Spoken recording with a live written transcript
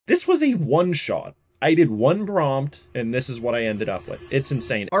This was a one-shot. I did one prompt, and this is what I ended up with. It's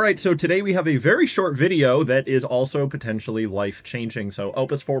insane. All right, so today we have a very short video that is also potentially life-changing. So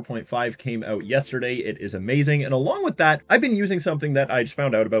Opus 4.5 came out yesterday. It is amazing. And along with that, I've been using something that I just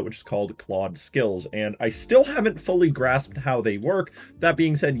found out about, which is called Claude skills. And I still haven't fully grasped how they work. That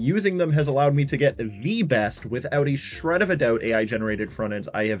being said, using them has allowed me to get the best, without a shred of a doubt, AI-generated front ends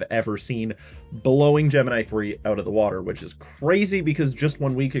I have ever seen, blowing Gemini 3 out of the water, which is crazy because just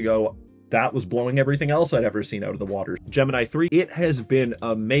 1 week ago, that was blowing everything else I'd ever seen out of the water. Gemini 3, it has been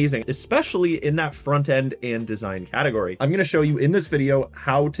amazing, especially in that front end and design category. I'm going to show you in this video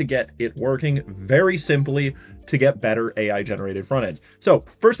how to get it working very simply to get better AI generated front ends. So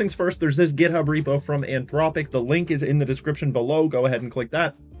first things first, there's this GitHub repo from Anthropic. The link is in the description below. Go ahead and click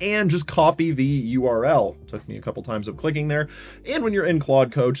that and just copy the URL. Took me a couple times of clicking there. And when you're in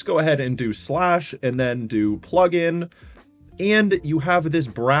Claude Code, just go ahead and do / and then do plugin. And you have this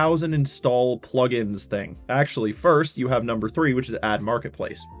browse and install plugins thing. Actually, first you have number 3, which is add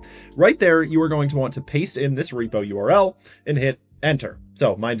marketplace. Right there, you are going to want to paste in this repo URL and hit enter.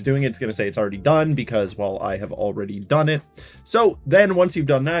 So mine's doing it. It's going to say it's already done because, well, I have already done it. So then once you've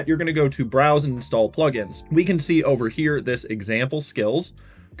done that, you're going to go to browse and install plugins. We can see over here this example skills.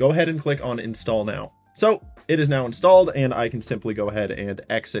 Go ahead and click on install now. So it is now installed, and I can simply go ahead and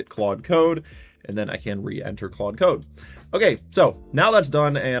exit Claude Code, and then I can re-enter Claude Code. Okay, so now that's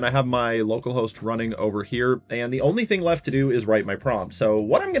done, and I have my localhost running over here, and the only thing left to do is write my prompt. So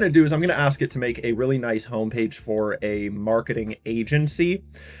what I'm going to do is I'm going to ask it to make a really nice homepage for a marketing agency,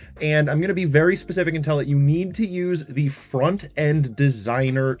 and I'm going to be very specific and tell it you need to use the front-end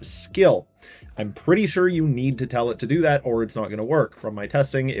designer skill. I'm pretty sure you need to tell it to do that, or it's not going to work. From my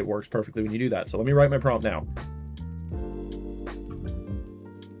testing, it works perfectly when you do that. So let me write my prompt now.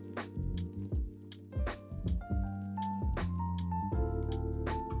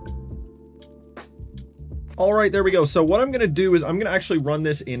 All right, there we go. So what I'm going to do is I'm going to actually run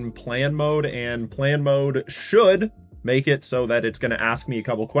this in plan mode, and plan mode should make it so that it's going to ask me a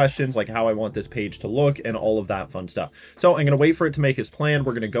couple questions like how I want this page to look and all of that fun stuff. So I'm going to wait for it to make its plan.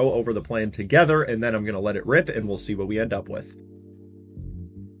 We're going to go over the plan together, and then I'm going to let it rip, and we'll see what we end up with.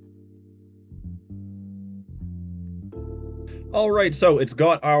 All right, so it's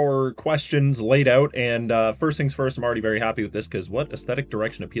got our questions laid out, and first things first, I'm already very happy with this because what aesthetic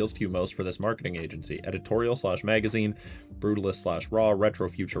direction appeals to you most for this marketing agency? Editorial / magazine, brutalist / raw, retro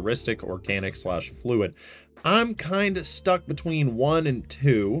futuristic, organic / fluid. I'm kind of stuck between 1 and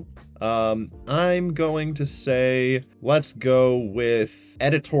 2. I'm going to say, let's go with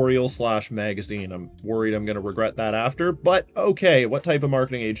editorial / magazine. I'm worried I'm going to regret that after, but okay, what type of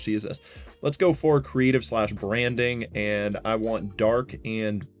marketing agency is this? Let's go for creative / branding, and I want dark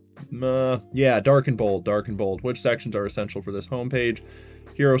and, yeah, dark and bold. Which sections are essential for this homepage?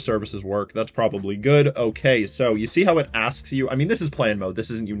 Hero services work. That's probably good. Okay, so you see how it asks you? I mean, this is plan mode.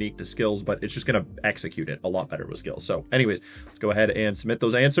 This isn't unique to skills, but it's just going to execute it a lot better with skills. So anyways, let's go ahead and submit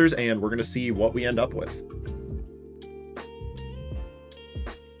those answers, and we're going to see what we end up with.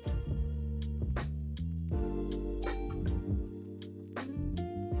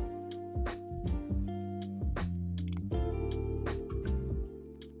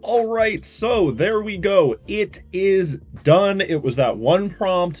 All right, so there we go. It is done. It was that one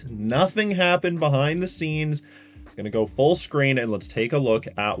prompt. Nothing happened behind the scenes. I'm gonna go full screen and let's take a look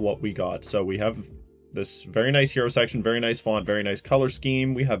at what we got. So we have this very nice hero section, very nice font, very nice color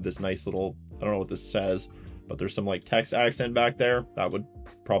scheme. We have this nice little, I don't know what this says, but there's some like text accent back there. That would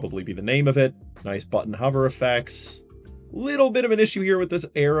probably be the name of it. Nice button hover effects. Little bit of an issue here with this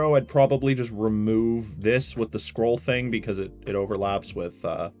arrow. I'd probably just remove this with the scroll thing because it overlaps with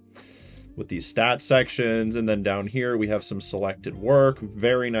these stat sections. And then down here we have some selected work.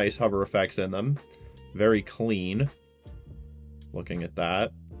 Very nice hover effects in them. Very clean. Looking at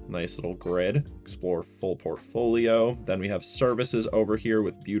that. Nice little grid. Explore full portfolio. Then we have services over here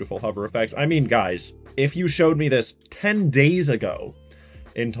with beautiful hover effects. I mean, guys, if you showed me this 10 days ago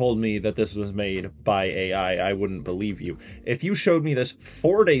and told me that this was made by AI, I wouldn't believe you. If you showed me this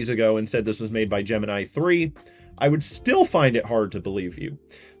 4 days ago and said this was made by Gemini 3, I would still find it hard to believe you.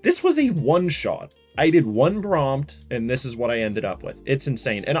 This was a one-shot. I did one prompt, and this is what I ended up with. It's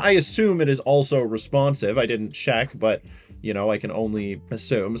insane. And I assume it is also responsive. I didn't check, but, you know, I can only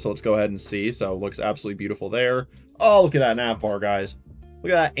assume. So let's go ahead and see. So it looks absolutely beautiful there. Oh, look at that nav bar, guys.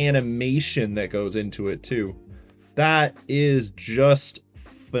 Look at that animation that goes into it, too. That is just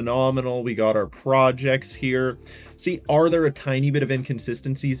phenomenal. We got our projects here. See, are there a tiny bit of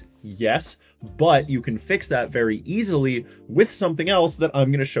inconsistencies? Yes, but you can fix that very easily with something else that I'm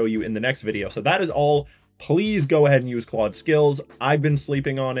going to show you in the next video. So that is all please go ahead and use Claude Skills. I've been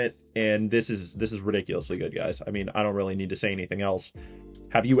sleeping on it, and this is ridiculously good, guys. I mean, I don't really need to say anything else.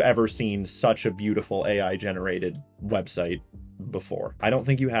 Have you ever seen such a beautiful AI generated website before? I don't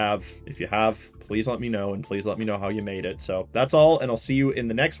think you have. If you have, please let me know, and please let me know how you made it. So that's all, and I'll see you in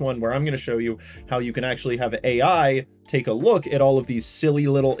the next one, where I'm going to show you how you can actually have AI take a look at all of these silly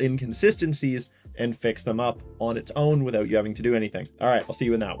little inconsistencies and fix them up on its own without you having to do anything. All right, I'll see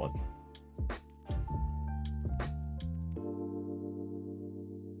you in that one.